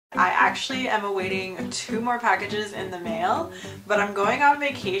I actually am awaiting 2 more packages in the mail, but I'm going on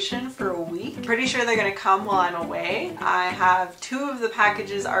vacation for a week. Pretty sure they're gonna come while I'm away. I have 2 of the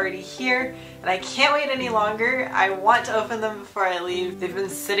packages already here, and I can't wait any longer. I want to open them before I leave. They've been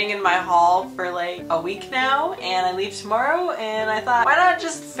sitting in my haul for like a week now, and I leave tomorrow, and I thought, why not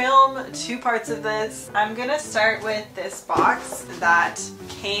just film 2 parts of this? I'm gonna start with this box that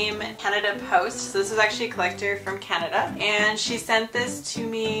came Canada Post. So this is actually a collector from Canada, and she sent this to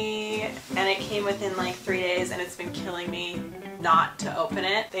me, and it came within like 3 days, and it's been killing me not to open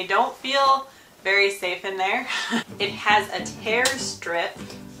it. They don't feel very safe in there. It has a tear strip,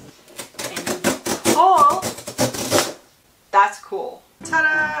 and you pull. That's cool.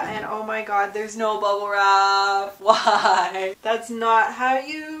 Ta-da! And oh my god, there's no bubble wrap. Why? That's not how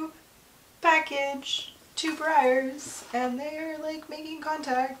you package 2 BREYERs, and they're like making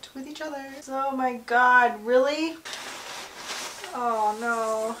contact with each other. Oh my god, really? Oh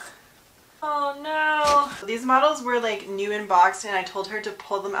no. Oh no. These models were like new in box, and I told her to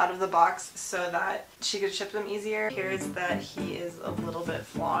pull them out of the box so that she could ship them easier. Here's that he is a little bit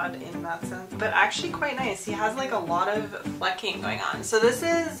flawed in that sense, but actually quite nice. He has like a lot of flecking going on. So this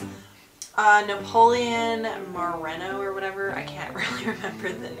is Napoleon Moreno or whatever. I can't really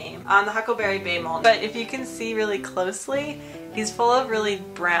remember the name. On the Huckleberry Bay mold. But if you can see really closely, he's full of really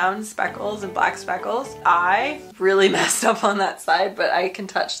brown speckles and black speckles. I really messed up on that side, but I can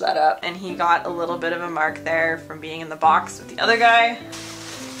touch that up. And he got a little bit of a mark there from being in the box with the other guy.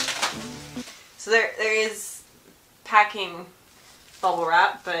 So there is packing bubble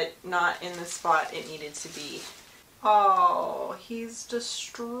wrap, but not in the spot it needed to be. Oh, he's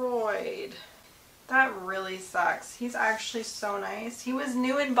destroyed. That really sucks. He's actually so nice. He was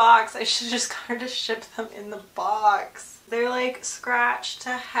new in box. I should just got her to ship them in the box. They're like scratched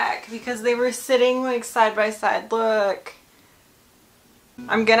to heck because they were sitting like side by side. Look.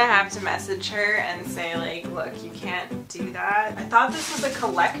 I'm gonna have to message her and say like, look, you can't do that. I thought this was a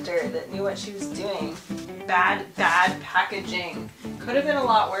collector that knew what she was doing. Bad packaging. Could have been a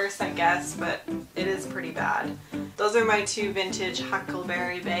lot worse, I guess, but it is pretty bad. Those are my 2 vintage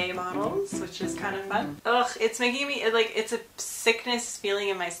Huckleberry Bay models, which is kind of fun. Ugh, it's making me, like, it's a sickness feeling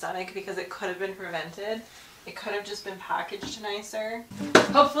in my stomach because it could have been prevented. It could have just been packaged nicer.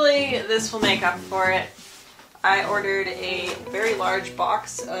 Hopefully this will make up for it. I ordered a very large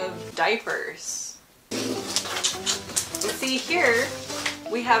box of diapers. And see here,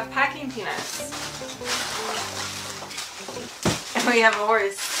 we have packing peanuts. And we have a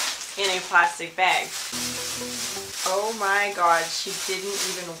horse in a plastic bag. Oh my god, she didn't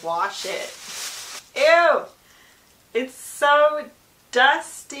even wash it. Ew! It's so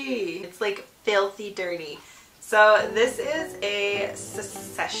dusty. It's like filthy dirty. So this is a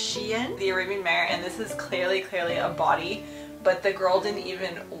Secession, the Arabian mare, and this is clearly a body, but the girl didn't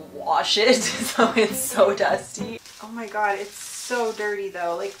even wash it, so it's so dusty. Oh my god, it's so dirty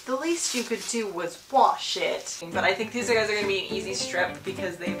though. Like, the least you could do was wash it. But I think these guys are going to be an easy strip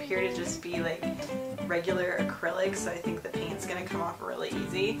because they appear to just be like regular acrylic, so I think the paint's going to come off really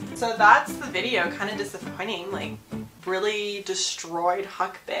easy. So that's the video. Kind of disappointing, like really destroyed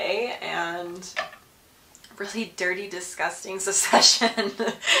Huck Bay and really dirty, disgusting Secession.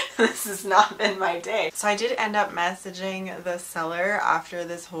 This has not been my day. So I did end up messaging the seller after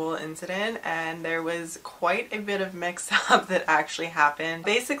this whole incident, and there was quite a bit of mix-up that actually happened.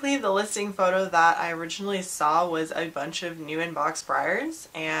 Basically, the listing photo that I originally saw was a bunch of new in-box BREYERs,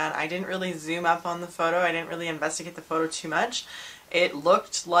 and I didn't really zoom up on the photo. I didn't really investigate the photo too much. It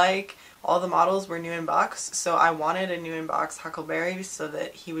looked like all the models were new in box, so I wanted a new in box Huckleberry so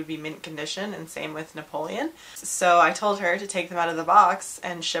that he would be mint condition, and same with Napoleon. So I told her to take them out of the box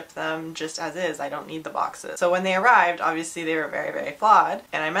and ship them just as is. I don't need the boxes. So when they arrived, obviously they were very flawed,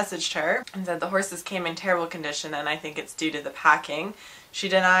 and I messaged her and said the horses came in terrible condition and I think it's due to the packing. She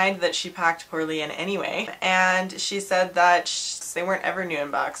denied that she packed poorly in any way, and she said that they weren't ever new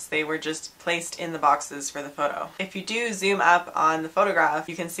in box. They were just placed in the boxes for the photo. If you do zoom up on the photograph,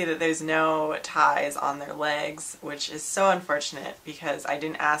 you can see that there's no ties on their legs, which is so unfortunate because I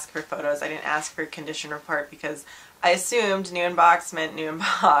didn't ask for photos. I didn't ask for a condition report because I assumed new in box meant new in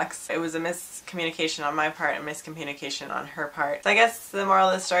box. It was a miscommunication on my part and miscommunication on her part. So I guess the moral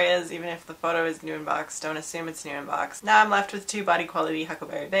of the story is, even if the photo is new in box, don't assume it's new in box. Now I'm left with 2 body quality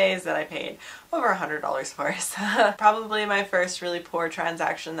Huckleberry Bays that I paid over $100 for. So probably my first really poor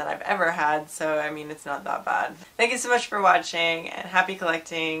transaction that I've ever had, so I mean, it's not that bad. Thank you so much for watching, and happy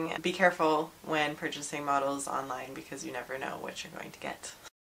collecting. Be careful when purchasing models online because you never know what you're going to get.